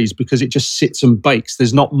 100 degrees because it just sits and bakes.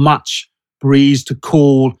 There's not much breeze to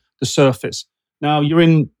cool the surface. Now, you're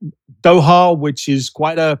in Doha, which is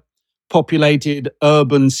quite a populated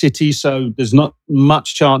urban city, so there's not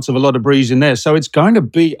much chance of a lot of breeze in there. So it's going to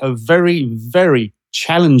be a very, very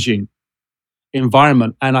challenging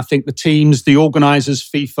environment. And I think the teams, the organizers,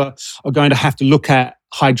 FIFA, are going to have to look at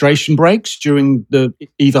hydration breaks during the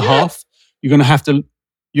either half. You're going to have to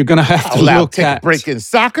look at a break in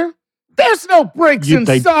soccer. There's no breaks in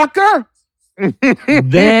soccer.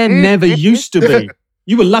 There never used to be.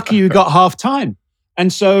 You were lucky you got half time.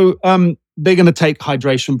 And so they're going to take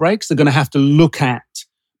hydration breaks. They're going to have to look at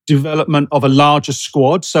development of a larger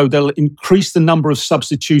squad. So they'll increase the number of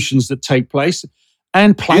substitutions that take place.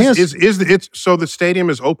 And players... So the stadium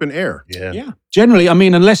is open air? Yeah. Generally, I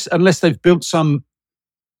mean, unless they've built some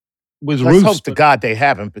with Let's roofs. hope to God they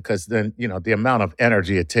haven't, because then, you know, the amount of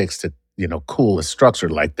energy it takes to, you know, cool a structure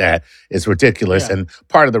like that is ridiculous. Yeah. And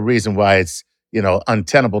part of the reason why it's, you know,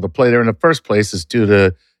 untenable to play there in the first place is due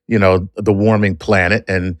to, you know, the warming planet.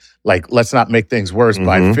 And like, let's not make things worse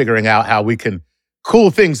by figuring out how we can cool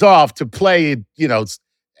things off to play, you know.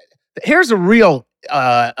 Here's a real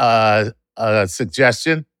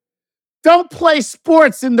suggestion. Don't play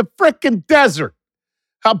sports in the frickin' desert.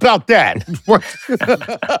 How about that?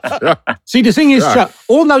 See, the thing is, Chuck,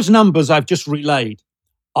 all those numbers I've just relayed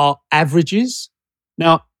are averages.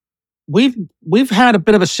 Now, we've had a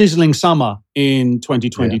bit of a sizzling summer in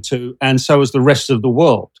 2022, and so has the rest of the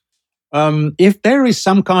world. if there is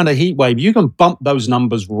some kind of heat wave, you can bump those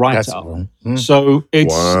numbers right up. So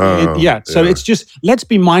it's it's just, let's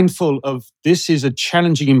be mindful of this is a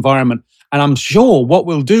challenging environment. And I'm sure what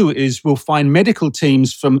we'll do is we'll find medical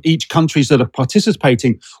teams from each countries that are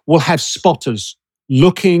participating will have spotters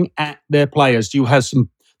looking at their players.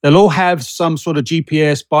 They'll all have some sort of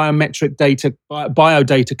GPS, biometric data, bio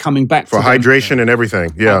data coming back for hydration and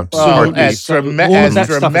everything. Yeah. As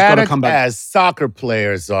dramatic as soccer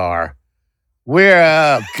players are,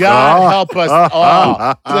 we're God help us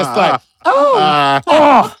all. Just like,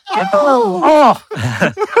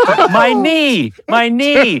 my knee. I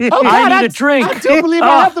need a drink. I do believe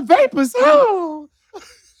I have the vapors.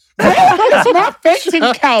 It's my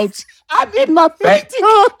fainting couch. I'm in my fainting.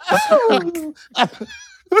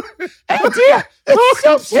 Oh dear, it's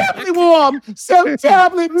so terribly warm. So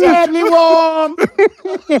terribly warm.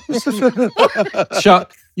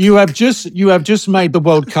 Chuck, you have just made the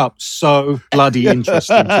World Cup so bloody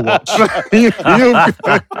interesting to watch.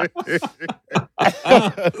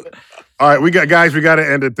 All right, we got to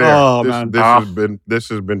end it there. Oh, this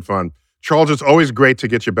has been fun. Charles, it's always great to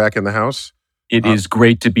get you back in the house. It is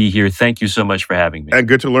great to be here. Thank you so much for having me. And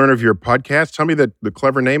good to learn of your podcast. Tell me the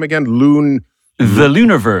clever name again. The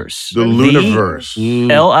Luniverse. The Luniverse.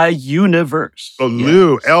 L-I-Universe.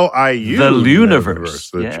 L-I-U. The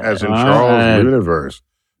Luniverse. As in Charles Luniverse.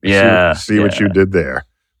 See what you did there.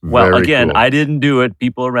 Well, Very again, cool. I didn't do it.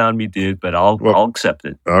 People around me did, but I'll accept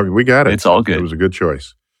it. We got it. It's all good. It was a good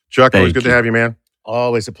choice. Chuck, always good to have you, man.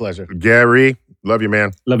 Always a pleasure. Gary, love you,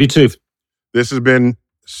 man. Love you too. This has been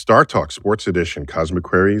Star Talk Sports Edition, Cosmic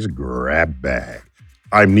Queries Grab Bag.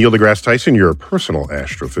 I'm Neil deGrasse Tyson, your personal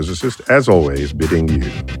astrophysicist, as always, bidding you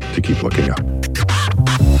to keep looking up.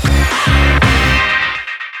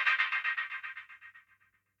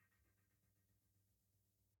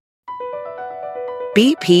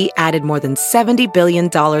 BP added more than $70 billion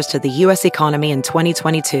to the U.S. economy in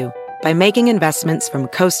 2022 by making investments from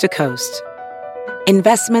coast to coast.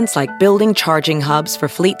 Investments like building charging hubs for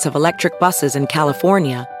fleets of electric buses in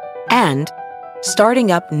California and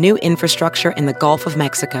starting up new infrastructure in the Gulf of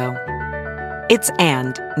Mexico. It's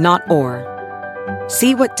and, not or.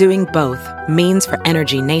 See what doing both means for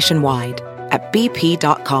energy nationwide at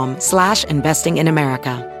bp.com/investing in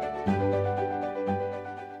America.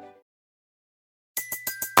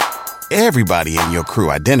 Everybody in your crew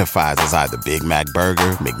identifies as either Big Mac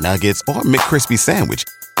Burger, McNuggets, or McCrispy Sandwich.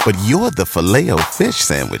 But you're the Filet-O-Fish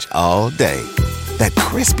Sandwich all day. That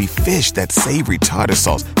crispy fish, that savory tartar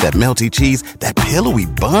sauce, that melty cheese, that pillowy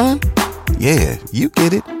bun. Yeah, you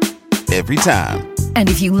get it. Every time. And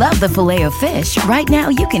if you love the Filet-O-Fish, right now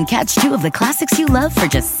you can catch two of the classics you love for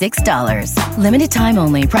just $6. Limited time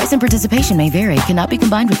only. Price and participation may vary. Cannot be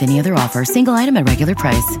combined with any other offer. Single item at regular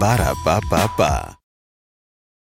price. Ba-da-ba-ba-ba.